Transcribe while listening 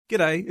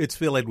G'day, it's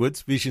Phil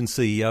Edwards, Vision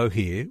CEO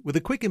here, with a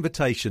quick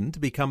invitation to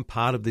become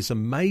part of this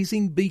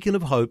amazing beacon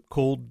of hope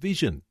called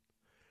Vision.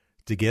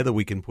 Together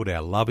we can put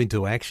our love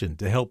into action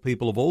to help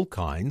people of all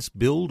kinds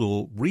build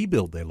or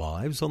rebuild their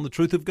lives on the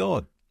truth of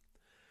God.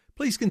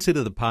 Please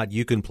consider the part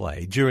you can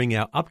play during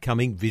our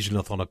upcoming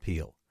Visionathon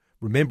appeal,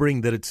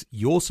 remembering that it's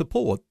your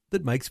support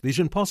that makes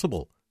Vision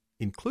possible,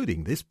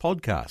 including this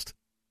podcast.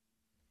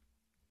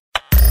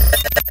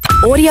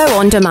 Audio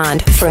on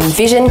demand from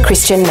Vision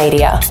Christian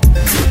Media.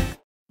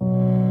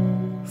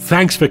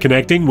 Thanks for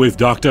connecting with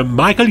Dr.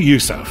 Michael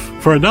Youssef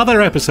for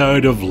another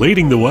episode of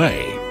Leading the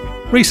Way.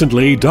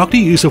 Recently, Dr.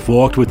 Youssef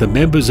walked with the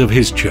members of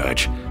his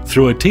church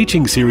through a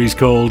teaching series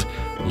called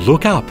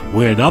Look Up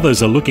When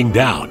Others Are Looking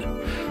Down.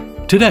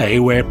 Today,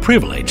 we're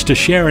privileged to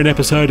share an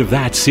episode of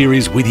that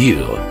series with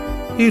you.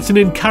 It's an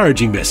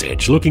encouraging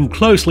message looking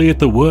closely at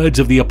the words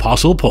of the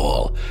Apostle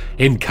Paul,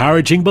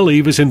 encouraging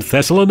believers in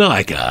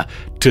Thessalonica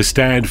to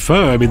stand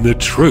firm in the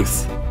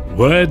truth.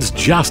 Words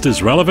just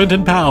as relevant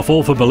and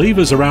powerful for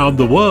believers around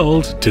the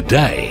world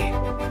today.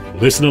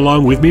 Listen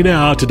along with me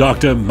now to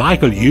Dr.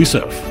 Michael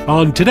Youssef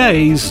on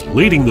today's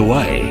Leading the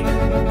Way.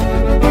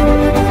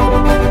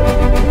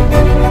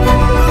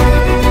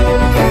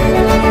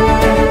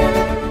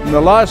 In the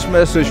last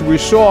message, we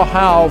saw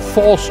how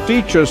false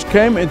teachers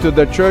came into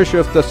the church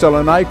of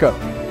Thessalonica.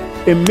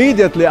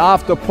 Immediately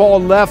after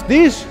Paul left,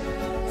 these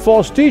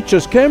false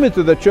teachers came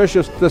into the church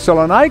of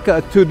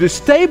Thessalonica to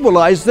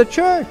destabilize the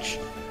church.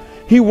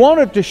 He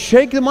wanted to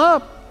shake them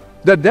up.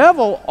 The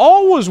devil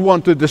always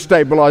wanted to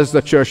destabilize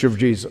the church of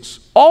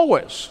Jesus.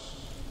 Always.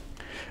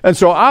 And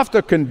so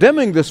after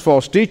condemning this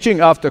false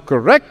teaching, after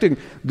correcting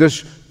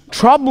this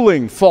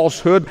troubling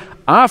falsehood,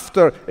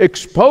 after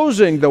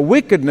exposing the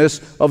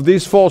wickedness of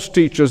these false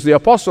teachers, the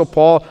Apostle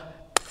Paul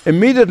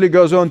immediately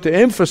goes on to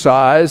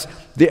emphasize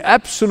the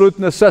absolute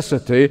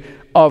necessity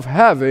of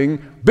having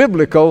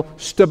biblical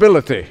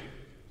stability.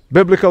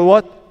 Biblical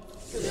what?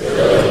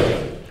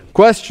 Stability.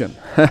 Question.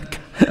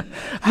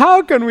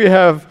 How can we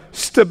have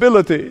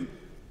stability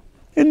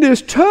in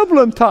these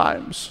turbulent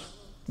times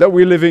that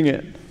we're living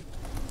in?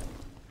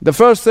 The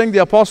first thing the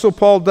Apostle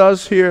Paul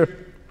does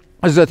here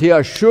is that he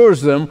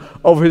assures them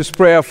of his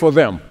prayer for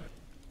them.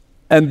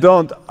 And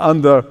don't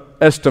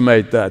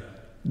underestimate that.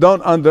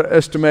 Don't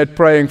underestimate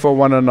praying for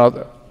one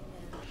another.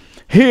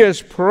 He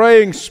is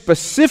praying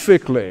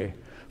specifically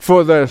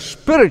for their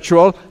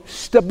spiritual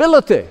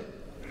stability.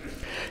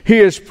 He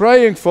is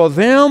praying for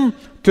them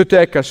to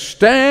take a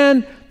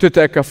stand, to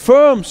take a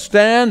firm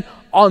stand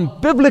on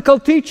biblical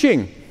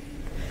teaching.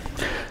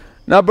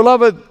 Now,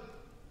 beloved,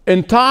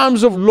 in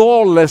times of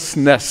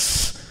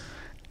lawlessness,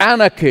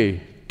 anarchy,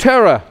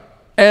 terror,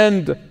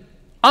 and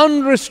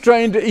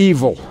unrestrained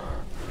evil,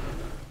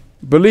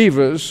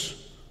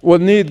 believers will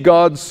need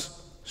God's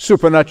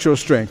supernatural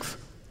strength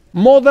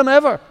more than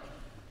ever.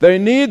 They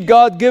need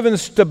God-given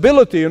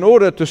stability in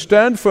order to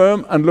stand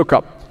firm and look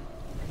up.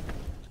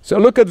 So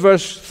look at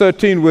verse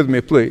 13 with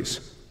me,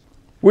 please.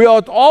 We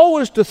ought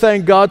always to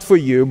thank God for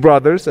you,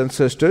 brothers and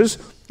sisters,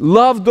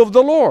 loved of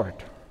the Lord.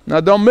 Now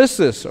don't miss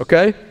this,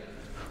 okay?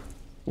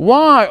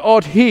 Why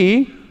ought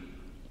he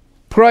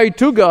pray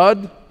to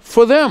God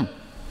for them?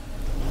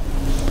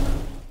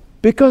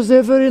 Because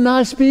they're very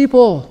nice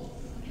people.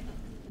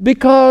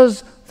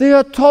 Because they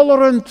are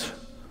tolerant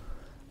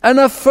and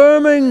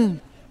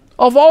affirming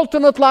of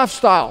alternate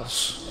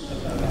lifestyles.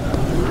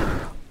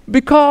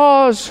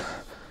 Because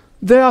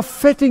they are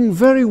fitting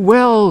very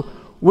well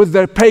with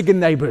their pagan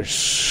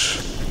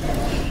neighbors.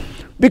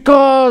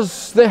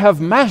 Because they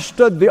have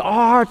mastered the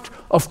art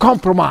of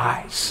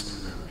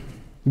compromise.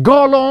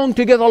 Go along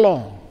to get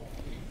along.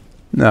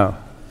 No.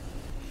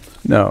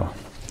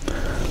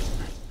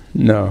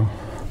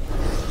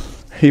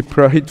 He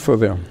prayed for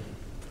them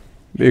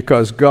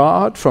because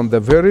God, from the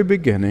very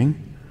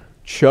beginning,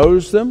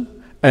 chose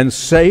them and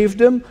saved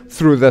them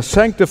through the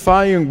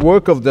sanctifying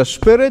work of the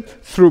Spirit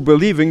through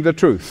believing the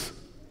truth.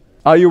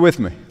 Are you with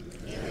me?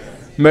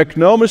 Make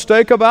no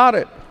mistake about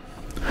it.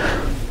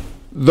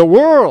 The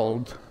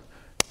world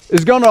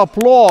is going to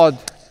applaud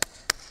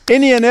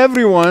any and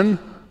everyone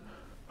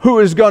who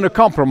is going to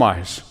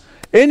compromise.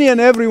 Any and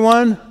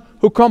everyone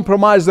who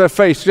compromises their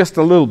faith just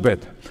a little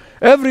bit.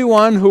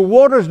 Everyone who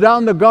waters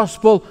down the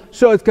gospel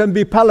so it can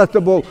be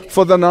palatable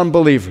for the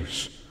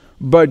non-believers.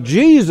 But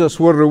Jesus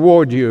will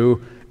reward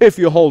you if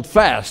you hold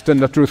fast in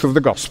the truth of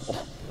the gospel.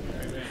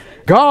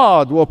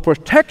 God will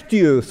protect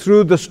you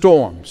through the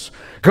storms.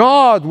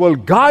 God will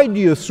guide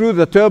you through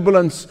the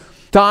turbulence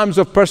times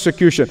of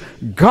persecution.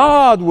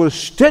 God will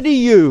steady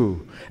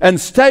you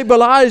and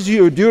stabilize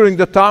you during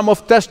the time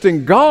of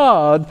testing.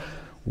 God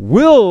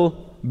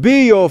will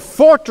be your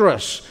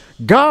fortress.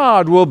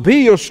 God will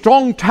be your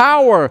strong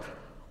tower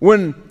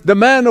when the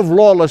man of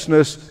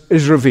lawlessness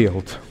is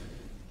revealed.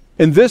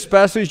 In this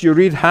passage, you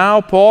read how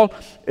Paul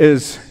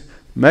is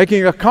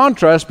making a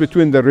contrast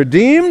between the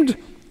redeemed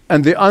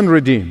and the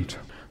unredeemed.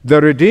 The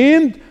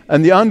redeemed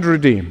and the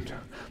unredeemed.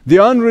 The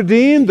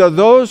unredeemed are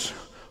those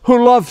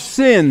who love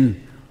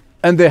sin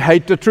and they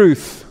hate the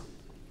truth.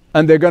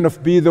 And they're going to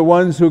be the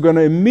ones who are going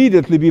to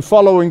immediately be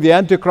following the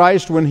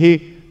Antichrist when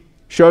he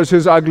shows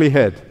his ugly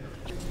head.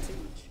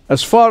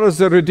 As far as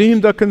the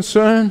redeemed are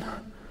concerned,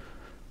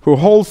 who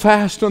hold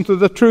fast unto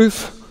the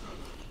truth,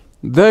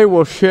 they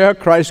will share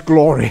Christ's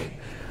glory.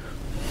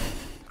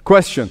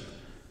 Question: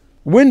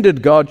 when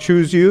did God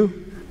choose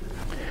you?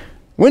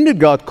 When did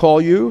God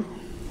call you?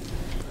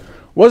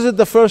 Was it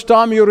the first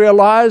time you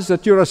realized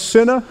that you're a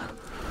sinner?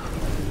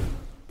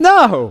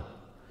 No.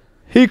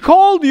 He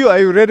called you. Are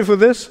you ready for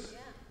this?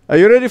 Are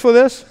you ready for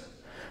this?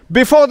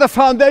 Before the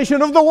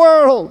foundation of the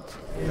world.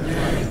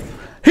 Amen.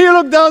 He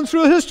looked down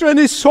through history and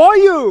he saw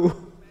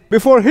you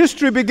before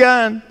history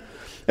began.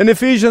 In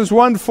Ephesians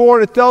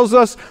 1:4 it tells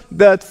us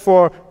that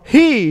for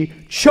he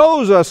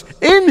chose us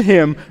in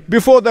him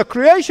before the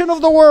creation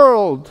of the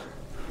world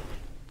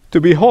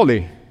to be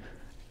holy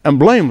and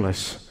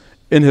blameless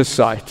in his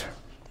sight.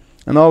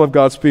 And all of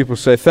God's people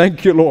say,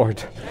 thank you, Lord.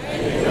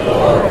 Thank you,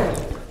 Lord.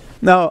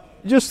 Now,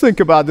 just think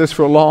about this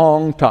for a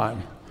long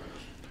time.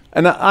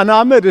 And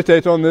I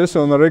meditate on this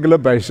on a regular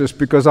basis,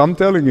 because I'm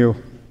telling you,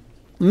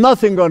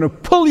 nothing going to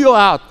pull you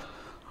out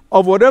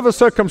of whatever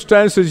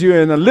circumstances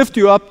you're in and lift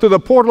you up to the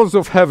portals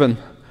of heaven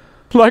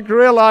like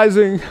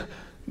realizing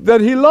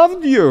that he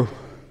loved you,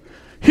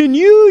 he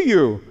knew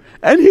you,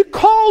 and he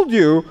called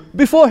you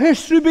before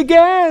history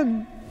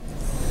began.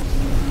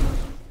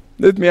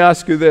 Let me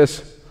ask you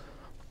this.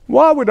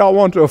 Why would I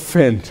want to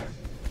offend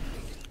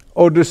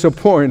or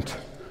disappoint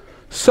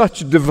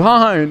such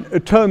divine,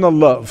 eternal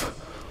love?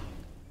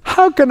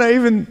 How can I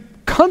even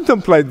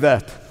contemplate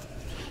that?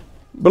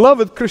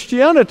 Beloved,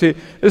 Christianity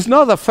is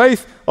not a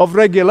faith of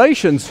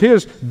regulations.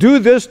 Here's do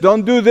this,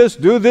 don't do this,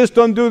 do this,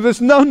 don't do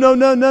this.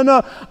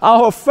 No.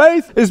 Our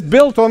faith is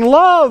built on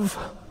love.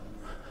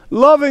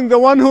 Loving the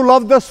one who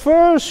loved us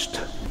first.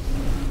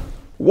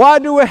 Why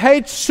do we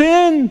hate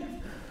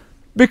sin?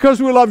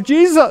 Because we love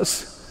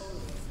Jesus.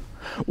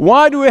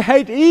 Why do we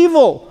hate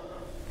evil?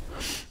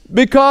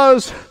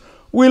 Because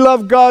we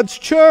love God's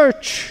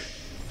church.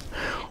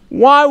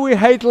 Why we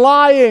hate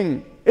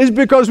lying is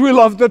because we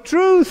love the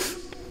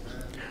truth.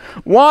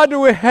 Why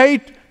do we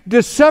hate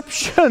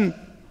deception?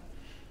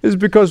 Is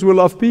because we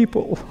love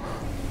people.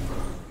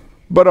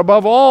 But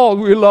above all,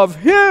 we love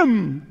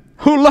him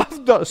who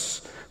loved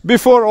us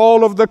before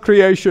all of the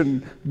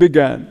creation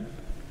began.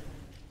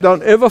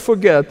 Don't ever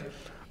forget,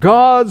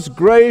 God's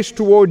grace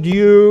toward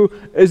you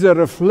is a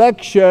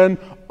reflection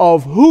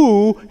of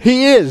who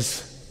he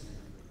is.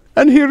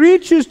 And he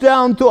reaches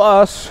down to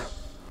us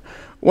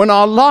when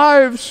our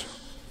lives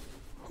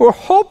were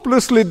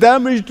hopelessly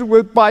damaged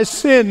by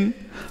sin,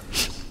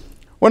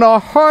 when our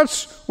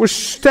hearts were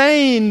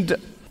stained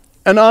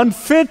and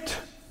unfit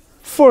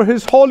for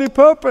his holy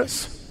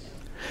purpose.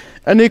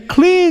 And he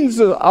cleans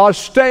our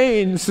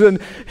stains,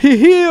 and he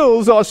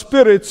heals our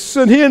spirits,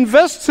 and he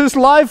invests his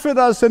life in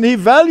us, and he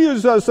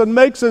values us and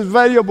makes us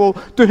valuable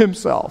to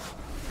himself.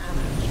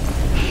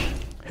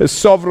 His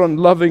sovereign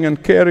loving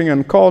and caring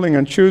and calling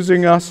and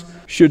choosing us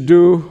should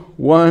do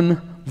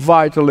one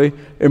vitally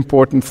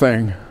important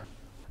thing,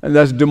 and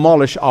that's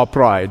demolish our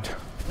pride.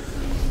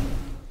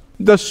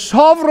 The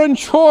sovereign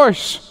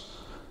choice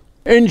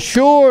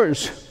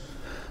ensures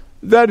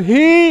that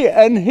he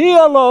and he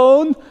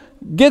alone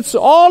gets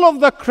all of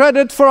the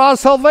credit for our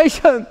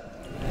salvation.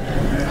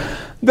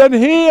 That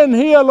he and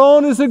he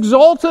alone is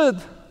exalted.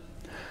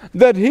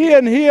 That he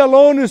and he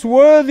alone is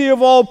worthy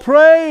of all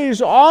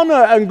praise,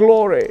 honor, and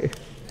glory.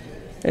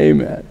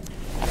 Amen.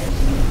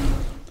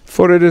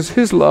 For it is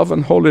his love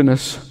and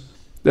holiness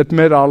that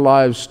made our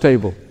lives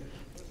stable,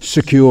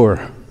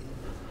 secure.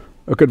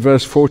 Look at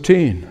verse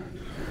 14.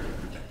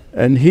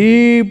 And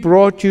he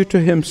brought you to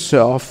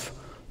himself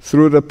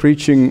through the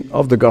preaching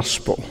of the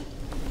gospel.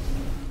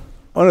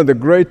 One of the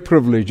great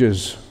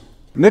privileges,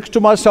 next to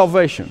my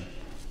salvation,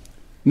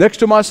 one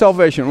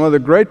of the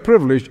great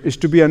privileges is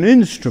to be an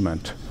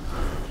instrument.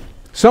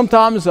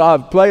 Sometimes I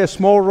play a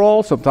small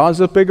role, sometimes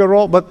a bigger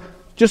role, but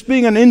just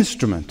being an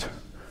instrument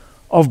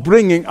of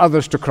bringing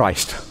others to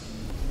Christ.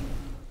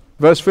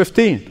 Verse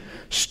 15,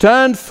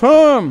 stand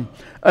firm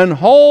and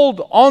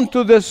hold on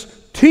to this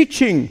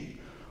teaching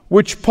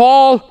which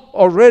Paul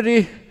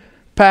already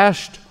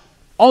passed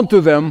on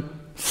to them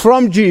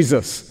from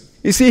Jesus.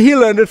 You see, he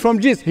learned it from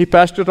Jesus. He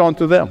passed it on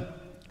to them.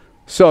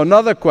 So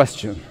another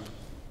question.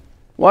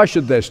 Why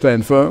should they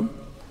stand firm?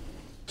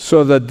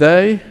 So that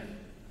they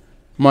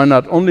might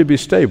not only be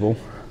stable,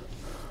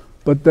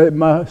 but they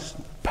must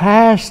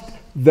pass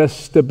the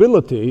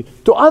stability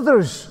to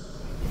others.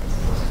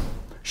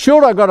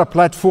 Sure, I got a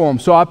platform,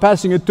 so I'm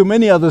passing it to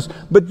many others,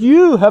 but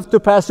you have to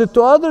pass it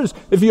to others.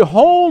 If you're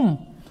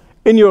home,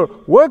 in your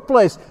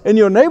workplace, in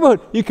your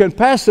neighborhood, you can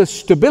pass the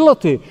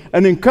stability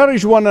and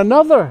encourage one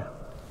another.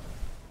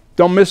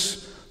 Don't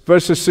miss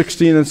verses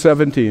 16 and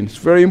 17. It's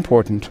very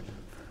important.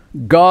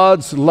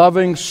 God's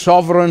loving,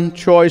 sovereign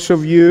choice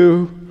of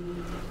you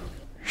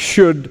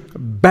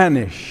should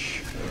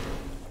banish.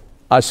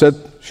 I said,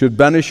 should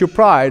banish your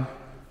pride.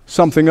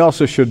 Something else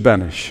it should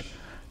banish.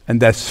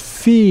 And that's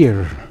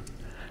fear,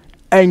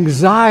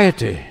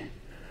 anxiety,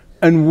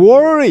 and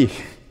worry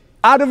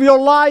out of your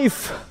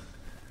life.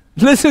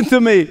 Listen to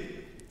me.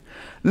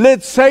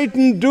 Let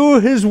Satan do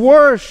his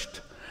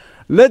worst.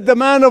 Let the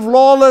man of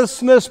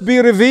lawlessness be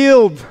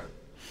revealed.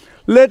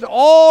 Let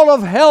all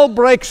of hell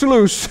break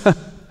loose.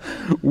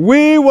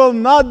 We will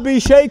not be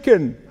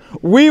shaken.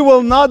 We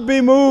will not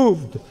be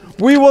moved.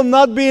 We will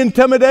not be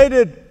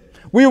intimidated.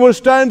 We will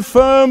stand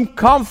firm,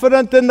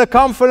 confident in the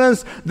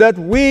confidence that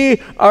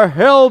we are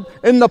held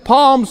in the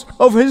palms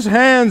of His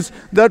hands,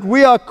 that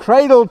we are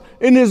cradled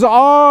in His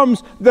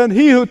arms, that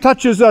he who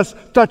touches us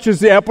touches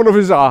the apple of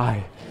His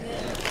eye.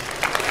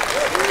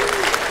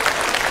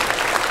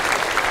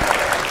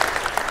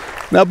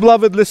 Now,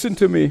 beloved, listen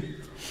to me.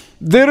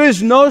 There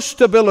is no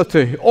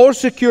stability or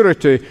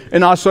security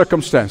in our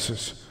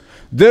circumstances.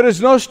 There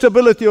is no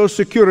stability or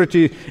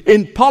security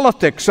in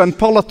politics and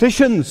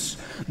politicians.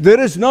 There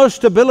is no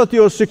stability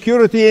or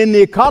security in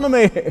the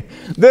economy.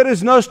 There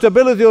is no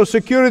stability or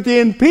security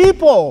in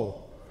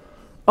people.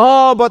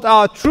 But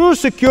our true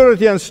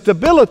security and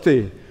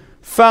stability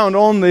found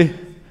only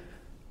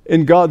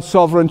in God's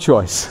sovereign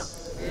choice.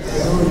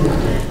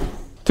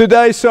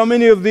 Today, so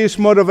many of these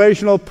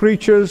motivational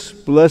preachers,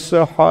 bless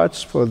their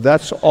hearts, for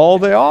that's all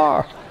they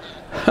are.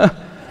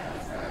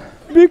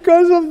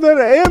 Because of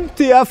their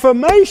empty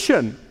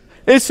affirmation.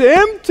 It's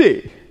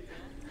empty.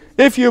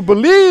 If you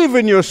believe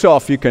in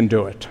yourself, you can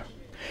do it.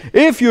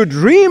 If you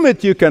dream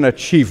it, you can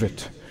achieve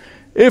it.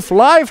 If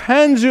life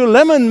hands you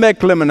lemon,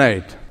 make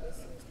lemonade.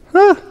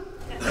 Huh?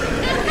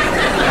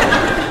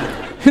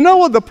 You know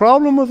what the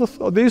problem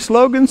with these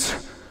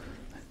slogans?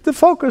 The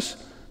focus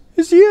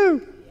is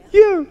you.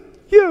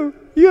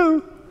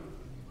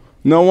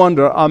 No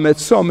wonder I met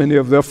so many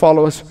of their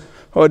followers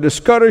who are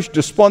discouraged,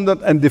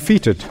 despondent, and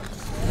defeated.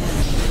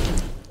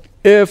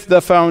 If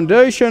the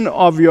foundation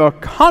of your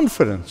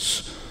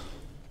confidence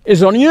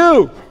is on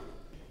you,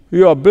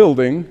 you are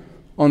building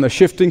on the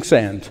shifting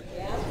sand.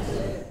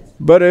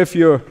 But if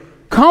your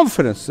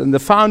confidence and the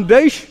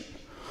foundation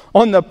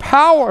on the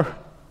power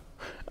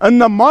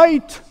and the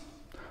might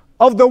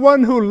of the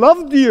one who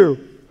loved you,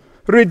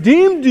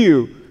 redeemed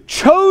you,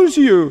 chose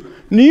you,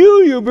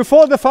 knew you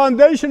before the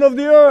foundation of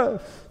the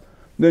earth,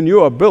 then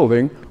you are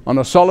building on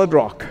a solid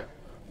rock,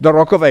 the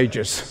rock of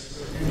ages.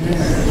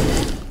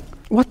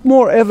 What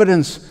more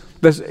evidence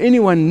does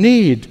anyone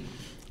need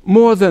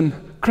more than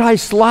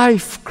Christ's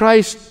life,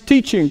 Christ's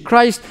teaching,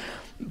 Christ's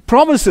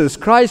promises,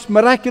 Christ's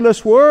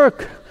miraculous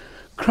work,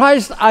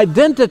 Christ's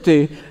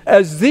identity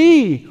as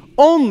the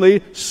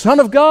only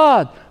Son of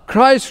God,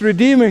 Christ's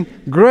redeeming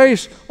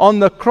grace on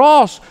the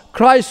cross,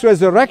 Christ's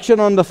resurrection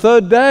on the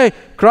third day,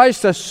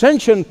 Christ's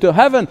ascension to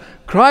heaven,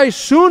 Christ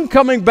soon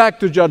coming back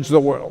to judge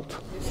the world.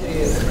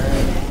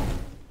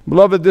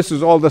 Beloved, this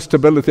is all the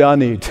stability I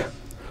need.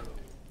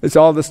 It's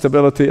all the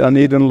stability I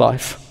need in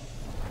life.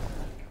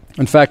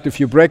 In fact, if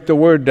you break the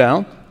word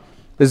down,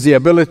 it's the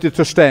ability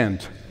to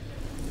stand.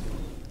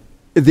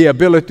 The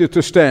ability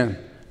to stand.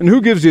 And who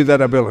gives you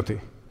that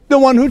ability? The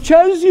one who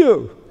chose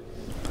you.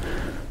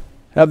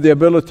 Have the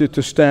ability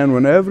to stand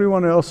when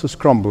everyone else is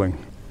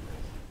crumbling.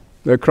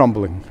 They're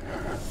crumbling.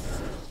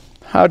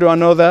 How do I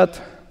know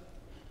that?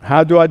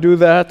 How do I do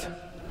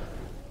that?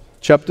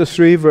 Chapter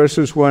 3,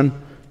 verses 1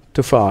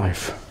 to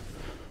 5.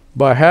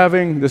 By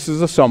having, this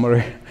is a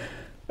summary,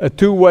 a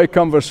two-way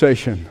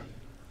conversation,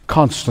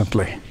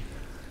 constantly,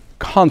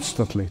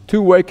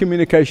 two-way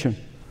communication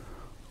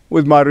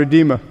with my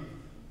Redeemer.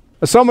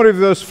 A summary of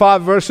those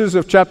 5 verses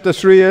of chapter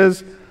 3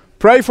 is,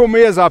 pray for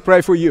me as I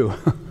pray for you.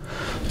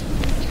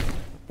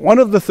 One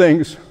of the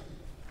things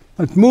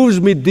that moves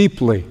me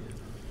deeply,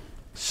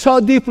 so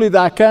deeply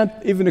that I can't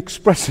even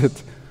express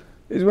it,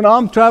 is when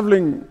I'm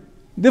traveling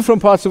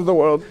different parts of the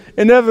world,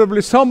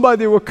 inevitably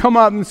somebody will come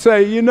out and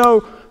say, you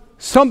know,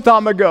 some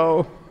time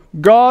ago,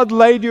 God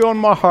laid you on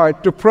my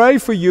heart to pray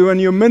for you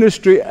and your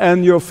ministry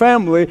and your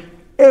family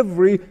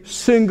every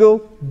single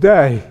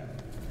day.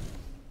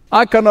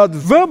 I cannot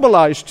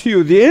verbalize to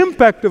you the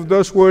impact of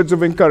those words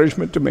of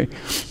encouragement to me.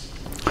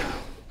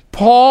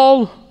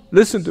 Paul,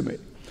 listen to me,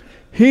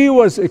 he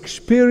was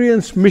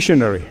experienced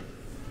missionary.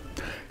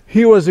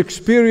 He was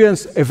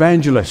experienced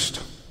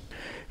evangelist.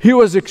 He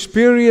was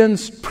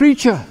experienced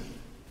preacher.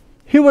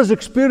 He was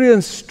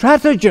experienced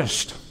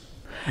strategist.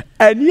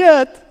 And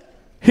yet,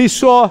 he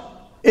saw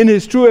in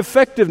his true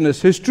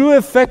effectiveness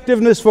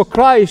for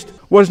Christ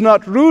was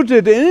not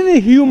rooted in any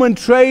human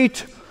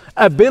trait,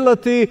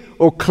 ability,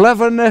 or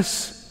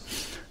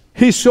cleverness.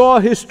 He saw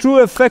his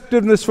true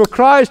effectiveness for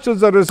Christ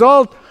as a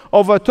result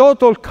of a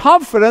total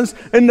confidence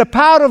in the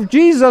power of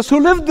Jesus who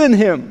lived in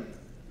him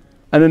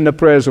and in the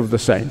prayers of the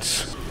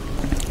saints.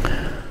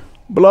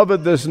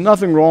 Beloved, there's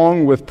nothing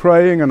wrong with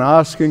praying and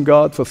asking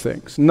God for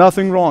things.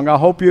 Nothing wrong. I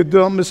hope you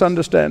don't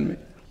misunderstand me.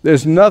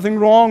 There's nothing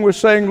wrong with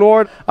saying,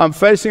 Lord, I'm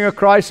facing a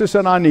crisis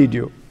and I need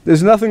you.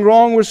 There's nothing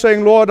wrong with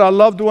saying, Lord, our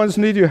loved ones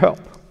need your help.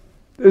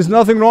 There's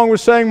nothing wrong with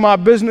saying my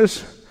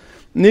business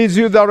needs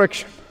your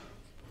direction.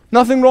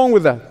 Nothing wrong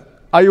with that.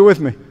 Are you with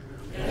me?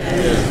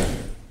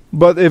 Yes.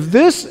 But if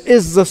this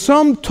is the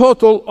sum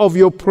total of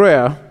your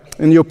prayer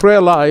in your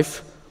prayer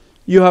life,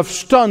 you have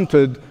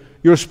stunted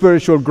your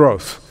spiritual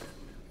growth.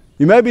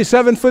 You may be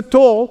 7 foot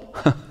tall,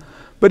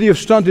 but you've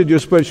stunted your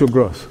spiritual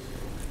growth.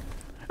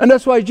 And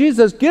that's why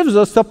Jesus gives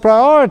us the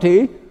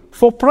priority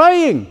for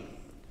praying.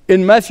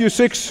 In Matthew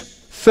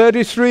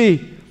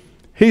 6:33,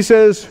 he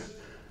says,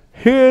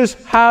 here's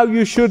how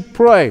you should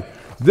pray.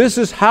 This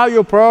is how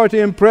your priority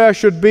in prayer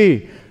should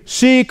be.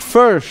 Seek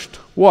first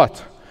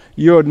what?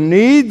 Your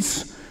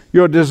needs,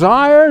 your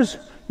desires,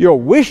 your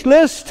wish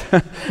list,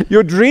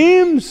 your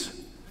dreams?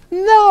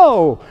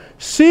 No.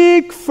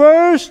 Seek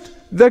first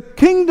the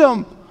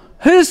kingdom,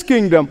 His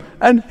kingdom,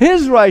 and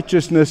His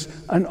righteousness.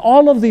 And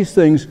all of these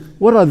things,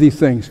 what are these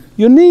things?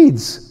 Your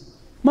needs,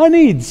 my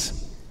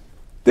needs.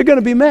 They're going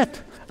to be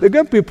met. They're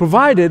going to be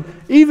provided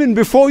even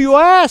before you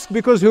ask,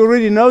 because He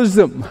already knows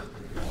them.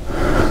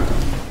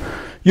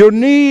 Your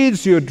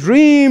needs, your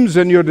dreams,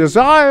 and your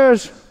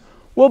desires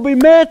will be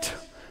met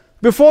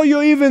before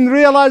you even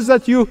realize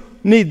that you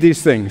need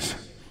these things.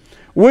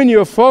 When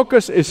your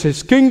focus is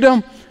His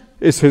kingdom,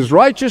 is His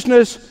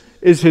righteousness,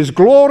 is His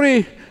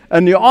glory,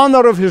 and the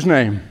honor of His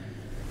name.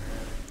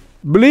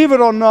 Believe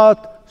it or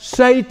not,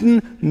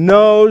 Satan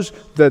knows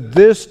that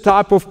this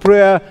type of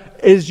prayer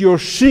is your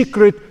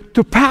secret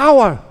to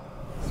power.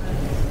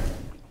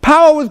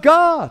 Power with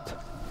God.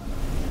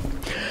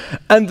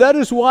 And that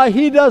is why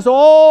he does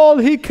all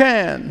he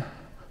can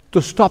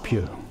to stop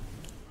you,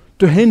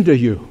 to hinder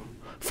you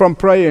from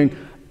praying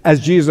as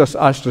Jesus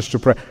asked us to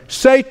pray.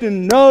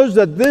 Satan knows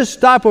that this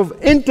type of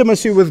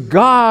intimacy with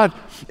God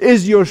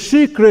is your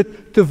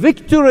secret to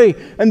victory,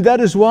 and that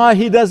is why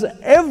he does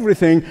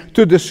everything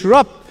to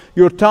disrupt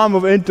your time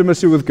of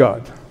intimacy with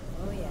God.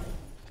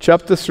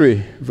 Chapter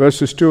 3,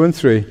 verses 2 and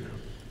 3,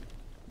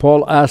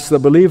 Paul asks the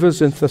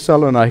believers in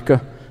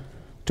Thessalonica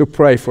to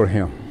pray for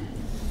him.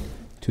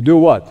 To do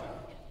what?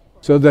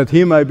 So that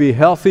he may be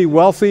healthy,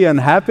 wealthy, and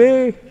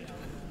happy?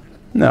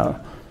 No.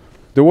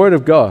 The Word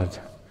of God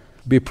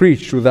be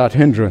preached without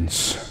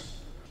hindrance.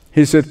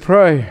 He said,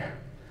 pray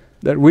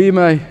that we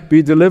may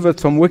be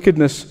delivered from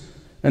wickedness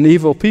and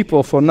evil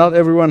people, for not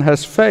everyone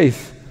has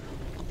faith.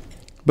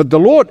 But the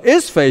Lord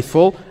is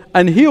faithful,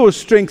 and He will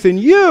strengthen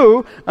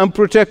you and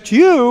protect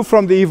you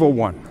from the evil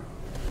one.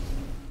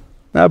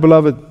 Now,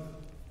 beloved,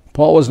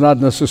 Paul was not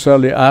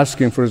necessarily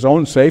asking for his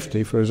own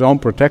safety, for his own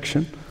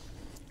protection,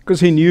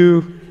 because he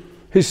knew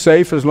he's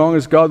safe as long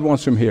as God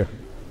wants him here.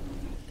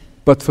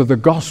 But for the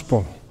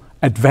gospel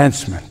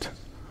advancement,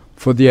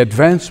 for the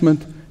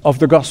advancement of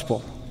the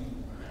gospel.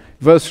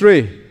 Verse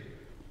 3,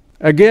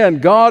 again,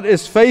 God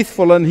is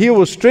faithful, and He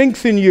will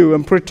strengthen you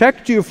and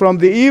protect you from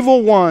the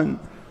evil one.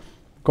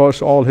 Of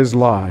course, all his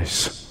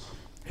lies,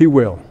 He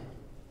will.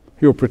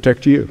 He will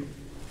protect you.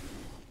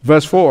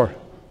 Verse 4,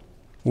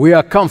 we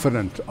are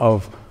confident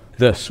of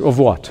this. Of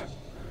what?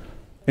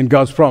 In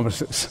God's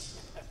promises.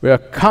 We are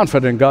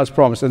confident in God's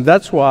promise. And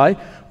that's why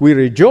we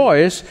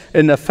rejoice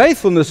in the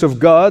faithfulness of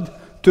God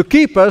to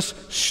keep us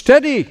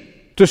steady,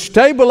 to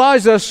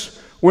stabilize us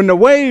when the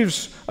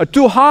waves are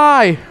too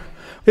high.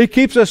 He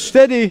keeps us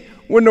steady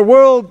when the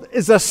world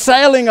is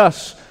assailing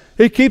us.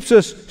 He keeps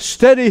us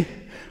steady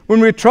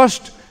when we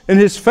trust in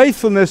His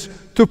faithfulness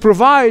to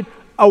provide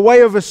a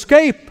way of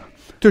escape,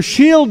 to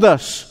shield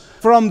us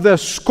from the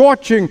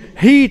scorching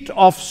heat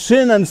of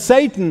sin and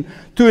Satan,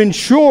 to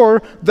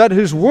ensure that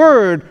His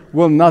word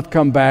will not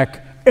come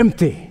back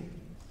empty.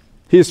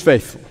 He is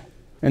faithful,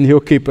 and He'll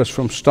keep us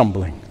from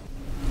stumbling.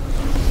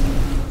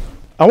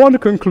 I want to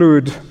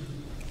conclude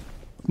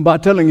by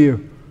telling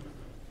you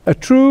a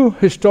true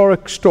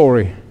historic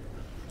story.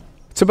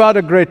 It's about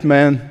a great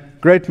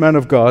man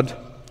of God,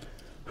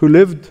 who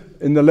lived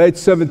in the late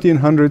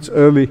 1700s,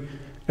 early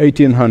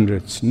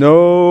 1800s.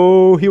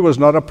 No, he was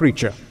not a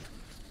preacher.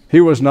 He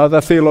was not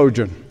a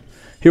theologian.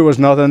 He was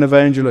not an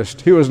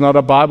evangelist. He was not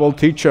a Bible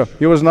teacher.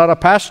 He was not a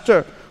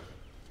pastor.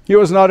 He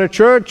was not a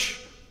church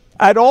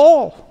at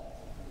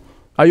all.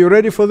 Are you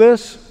ready for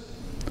this?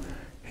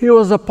 He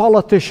was a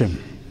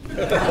politician.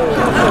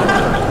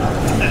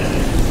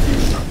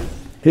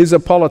 He's a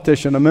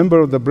politician, a member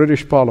of the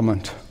British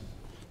Parliament.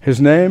 His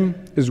name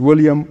is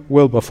William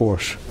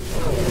Wilberforce.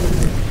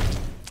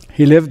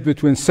 He lived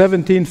between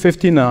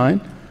 1759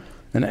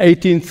 and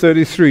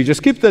 1833.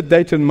 Just keep that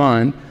date in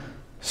mind.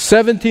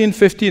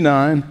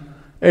 1759,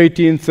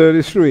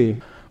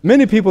 1833.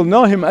 Many people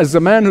know him as the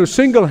man who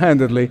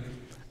single-handedly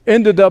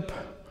ended up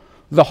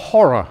the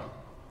horror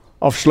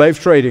of slave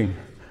trading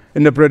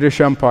in the British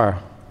Empire.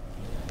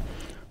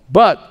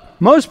 But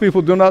most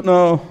people do not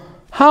know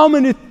how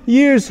many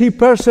years he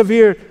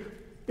persevered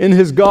in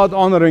his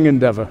God-honoring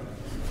endeavor.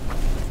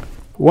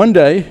 One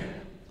day,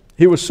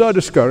 he was so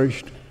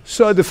discouraged,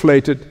 so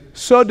deflated,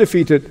 so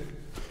defeated,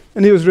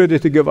 and he was ready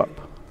to give up.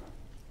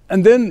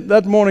 And then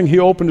that morning he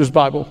opened his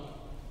Bible.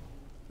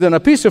 Then a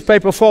piece of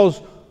paper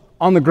falls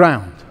on the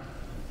ground.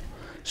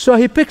 So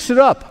he picks it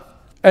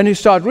up and he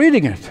starts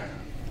reading it.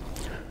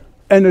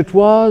 And it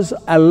was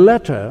a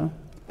letter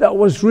that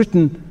was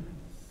written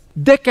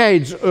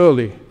decades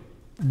early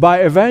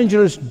by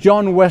evangelist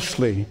John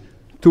Wesley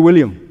to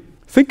William.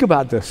 Think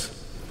about this.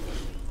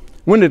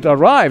 When it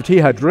arrived, he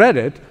had read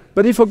it,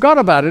 but he forgot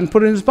about it and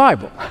put it in his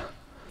Bible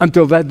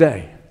until that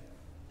day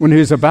when he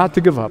was about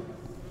to give up.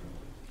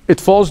 It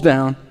falls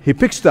down, he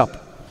picks it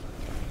up,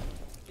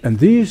 And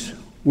these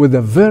were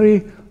the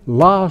very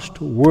last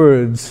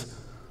words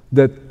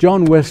that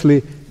John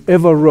Wesley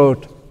ever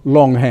wrote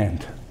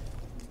longhand.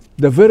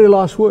 The very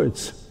last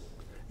words.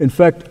 In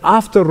fact,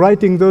 after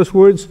writing those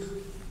words,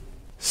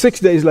 6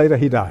 days later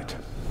he died.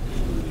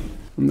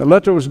 And the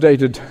letter was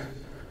dated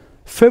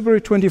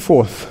February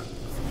 24th,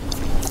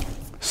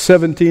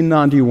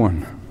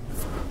 1791.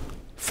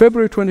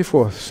 February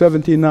 24th,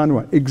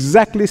 1791.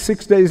 Exactly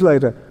 6 days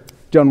later,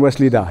 John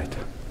Wesley died.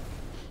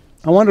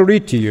 I want to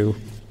read to you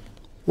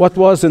what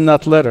was in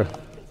that letter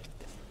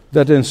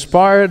that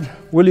inspired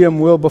William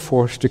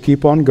Wilberforce to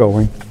keep on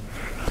going,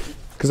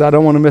 because I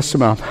don't want to mess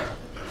him up.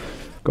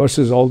 Of course,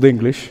 it's Old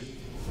English.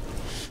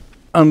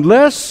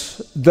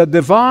 Unless the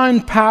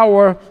divine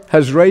power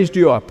has raised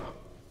you up,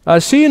 I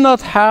see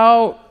not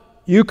how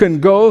you can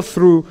go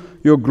through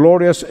your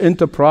glorious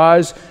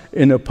enterprise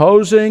in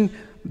opposing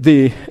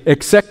the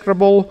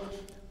execrable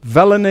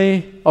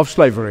villainy of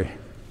slavery,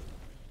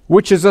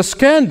 which is a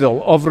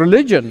scandal of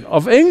religion,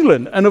 of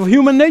England, and of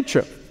human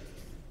nature.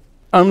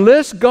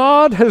 Unless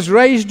God has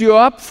raised you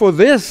up for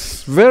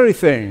this very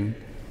thing,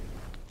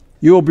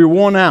 you will be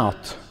worn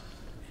out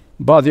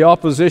by the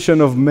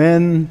opposition of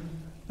men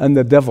and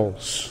the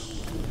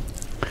devils.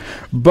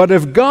 But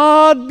if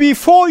God be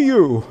for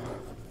you,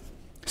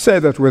 say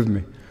that with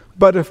me.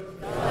 But if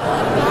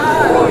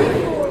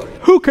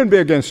who can be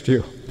against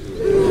you?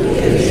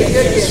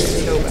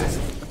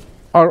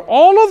 Are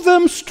all of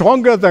them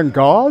stronger than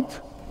God?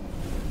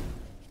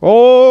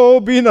 Oh,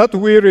 be not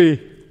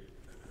weary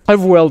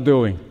of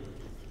well-doing.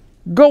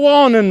 Go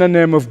on in the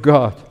name of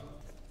God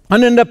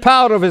and in the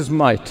power of his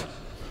might,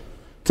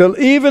 till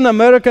even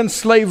American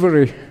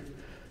slavery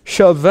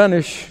shall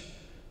vanish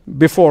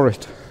before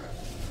it.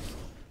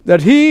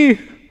 That he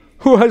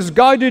who has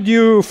guided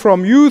you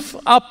from youth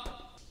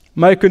up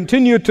may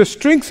continue to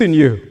strengthen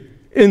you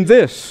in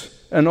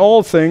this and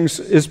all things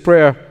is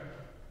prayer.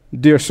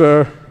 Dear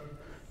sir,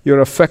 your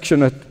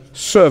affectionate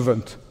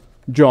servant,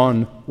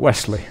 John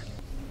Wesley.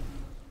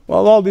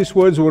 Well, all these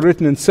words were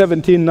written in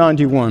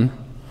 1791.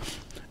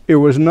 It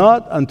was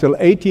not until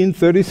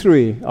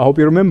 1833, I hope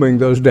you're remembering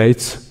those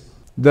dates,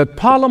 that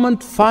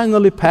Parliament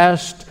finally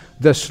passed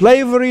the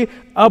Slavery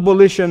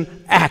Abolition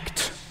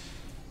Act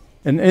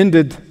and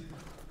ended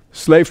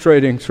slave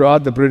trading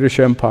throughout the British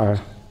Empire.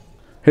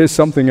 Here's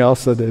something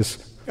else that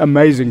is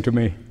amazing to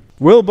me.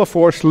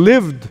 Wilberforce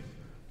lived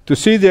to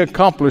see the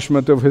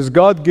accomplishment of his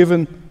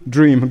God-given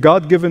dream,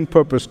 God-given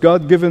purpose,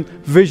 God-given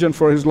vision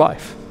for his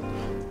life.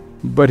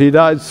 But he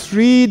died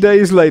 3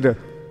 days later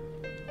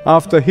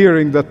after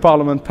hearing that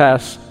Parliament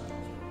passed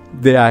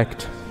the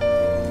act.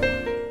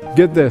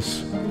 Get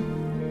this,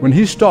 when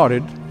he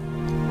started,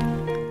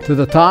 to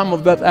the time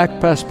of that act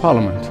passed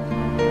Parliament,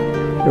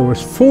 it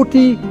was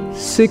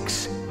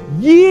 46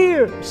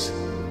 years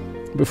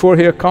before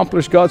he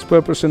accomplished God's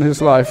purpose in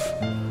his life.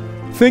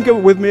 Think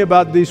with me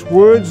about these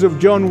words of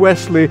John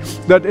Wesley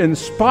that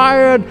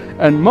inspired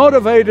and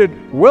motivated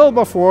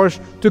Wilberforce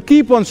to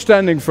keep on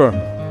standing firm.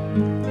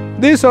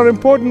 These are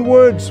important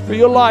words for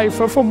your life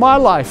and for my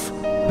life.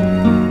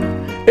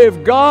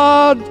 If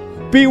God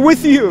be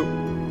with you,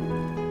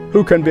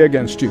 who can be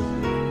against you?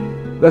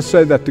 Let's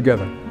say that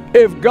together.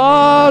 If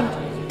God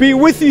be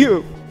with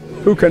you,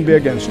 who can be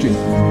against you?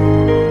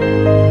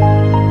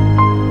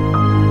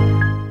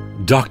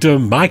 Dr.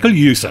 Michael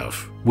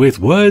Youssef, with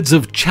words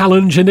of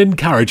challenge and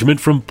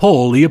encouragement from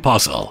Paul the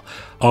Apostle,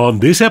 on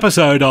this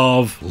episode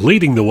of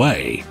Leading the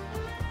Way.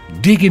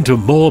 Dig into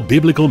more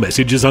biblical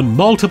messages on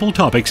multiple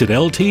topics at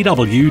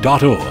ltw.org.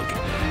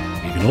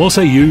 You can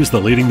also use the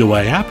Leading the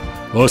Way app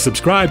or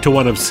subscribe to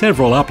one of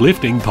several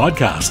uplifting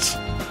podcasts.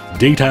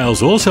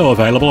 Details also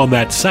available on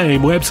that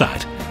same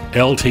website,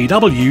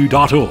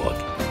 ltw.org.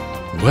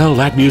 Well,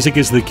 that music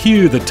is the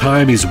cue that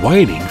time is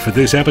waning for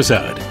this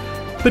episode.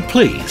 But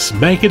please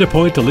make it a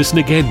point to listen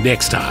again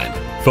next time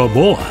for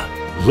more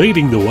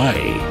Leading the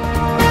Way.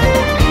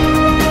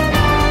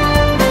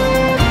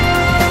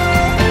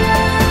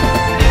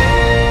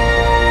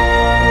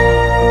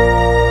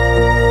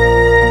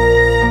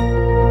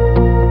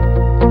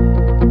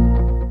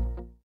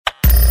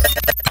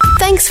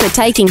 Thanks for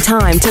taking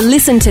time to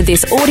listen to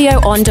this audio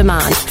on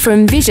demand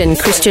from Vision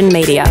Christian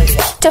Media.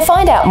 To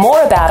find out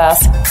more about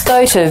us,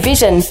 go to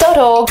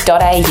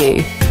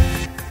vision.org.au.